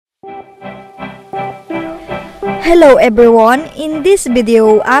Hello everyone, in this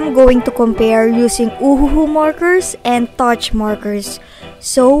video I'm going to compare using Ohuhu markers and touch markers.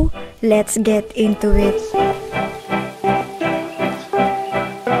 So let's get into it.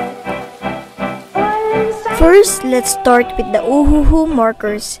 First, let's start with the Ohuhu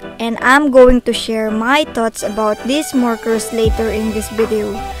markers, and I'm going to share my thoughts about these markers later in this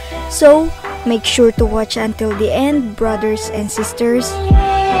video. So make sure to watch until the end, brothers and sisters.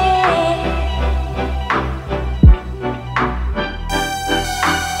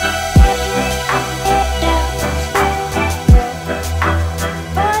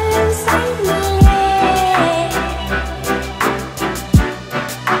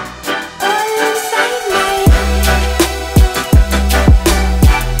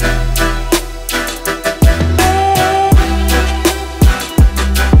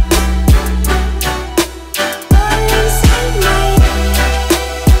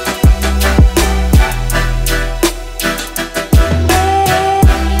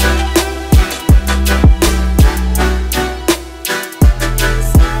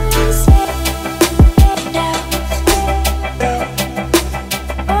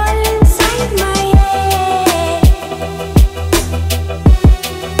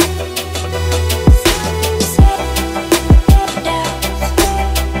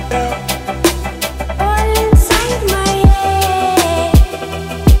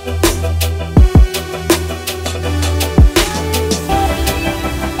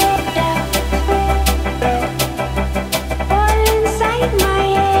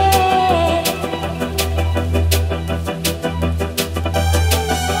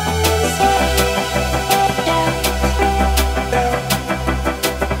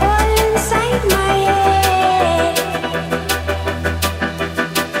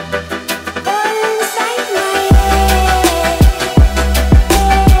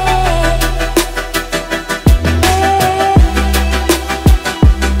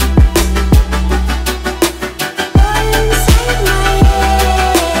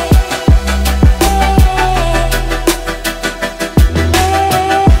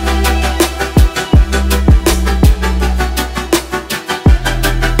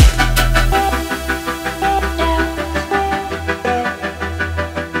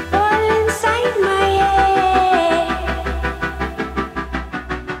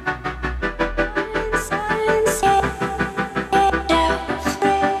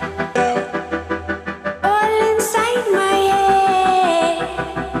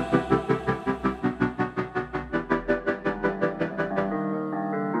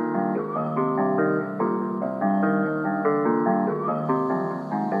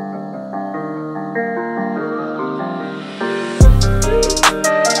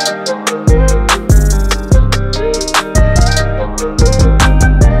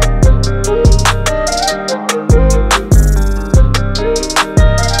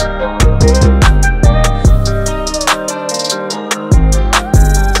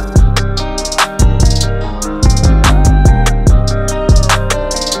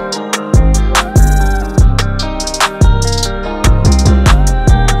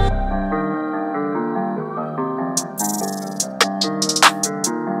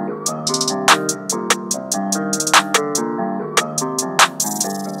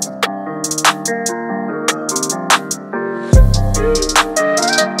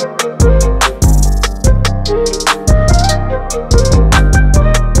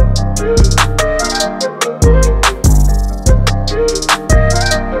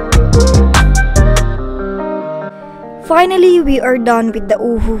 Finally, we are done with the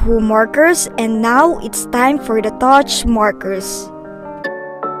Ohuhu markers, and now it's time for the touch markers.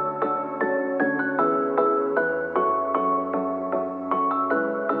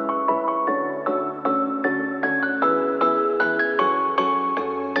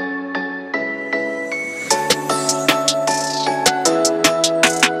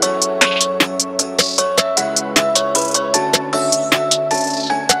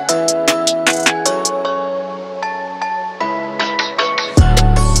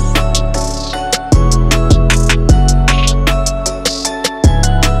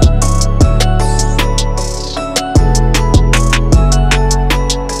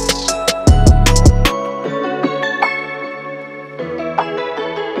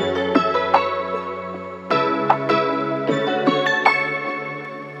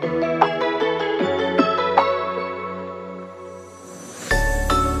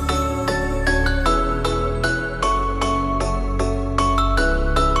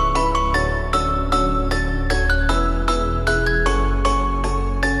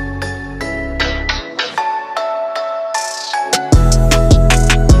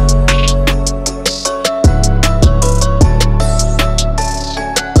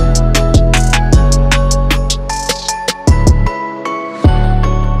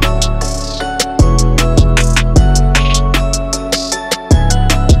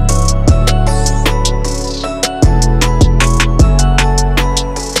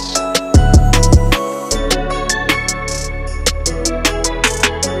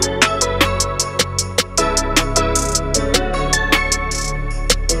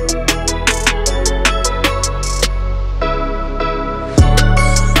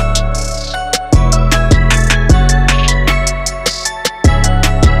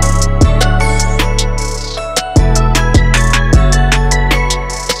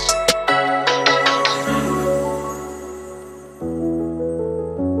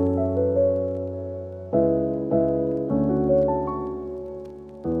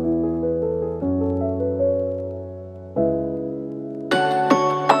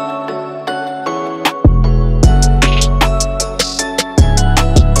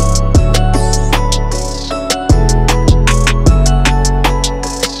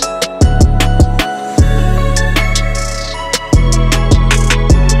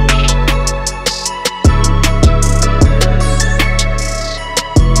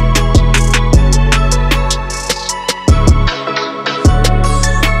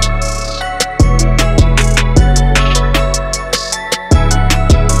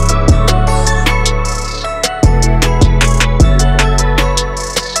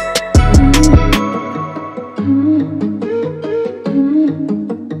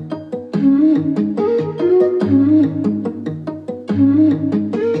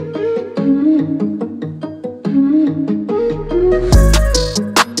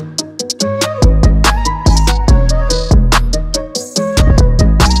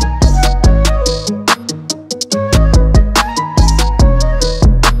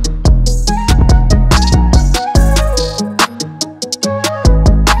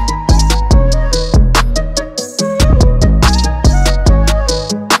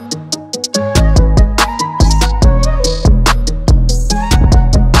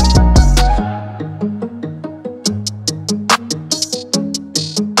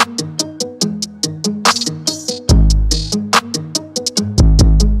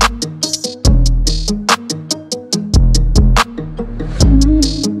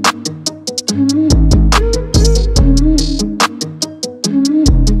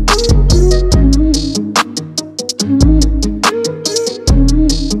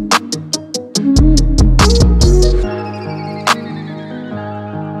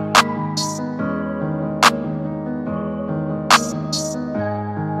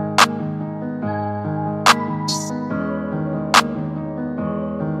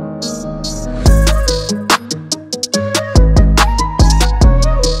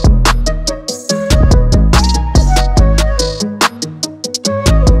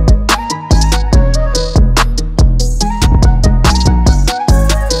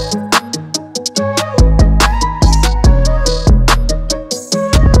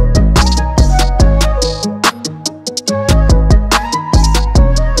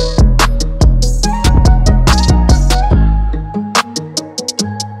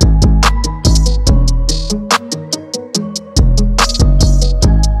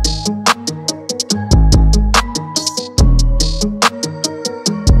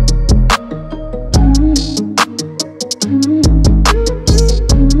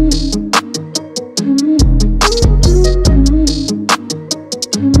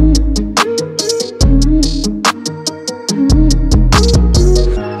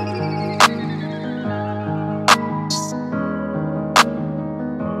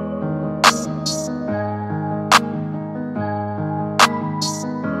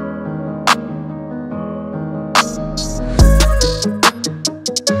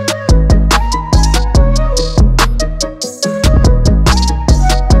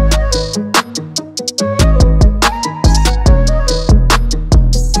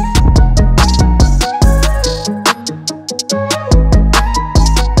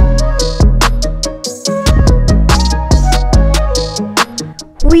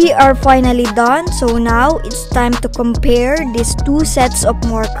 We are finally done, so now it's time to compare these two sets of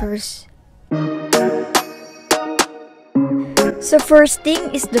markers. So first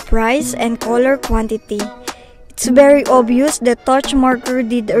thing is the price and color quantity. It's very obvious that Touch Marker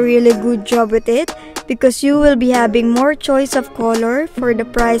did a really good job with it because you will be having more choice of color for the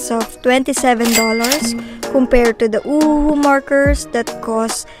price of $27 compared to the Ohuhu markers that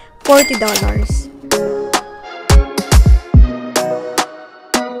cost $40.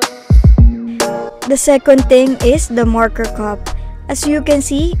 The second thing is the marker cup. As you can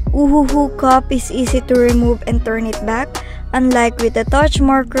see, Ohuhu cup is easy to remove and turn it back. Unlike with the Touch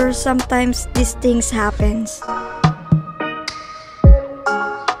Markers, sometimes these things happens.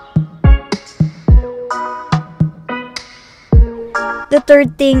 The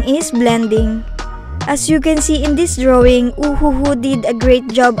third thing is blending. As you can see in this drawing, Ohuhu did a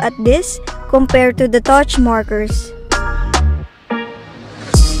great job at this compared to the Touch Markers.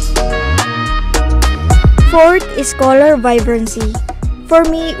 Fourth is color vibrancy. For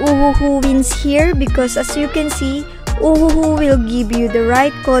me, Ohuhu wins here because as you can see, Ohuhu will give you the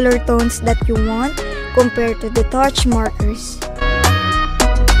right color tones that you want compared to the Touch Markers.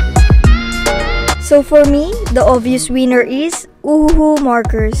 So for me, the obvious winner is Ohuhu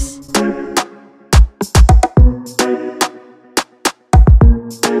markers.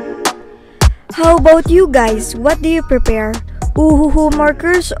 How about you guys? What do you prepare? Ohuhu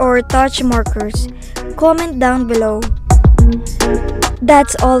markers or Touch Markers? Comment down below.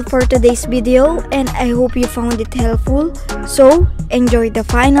 That's all for today's video and I hope you found it helpful. So, enjoy the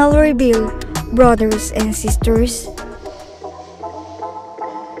final reveal, brothers and sisters.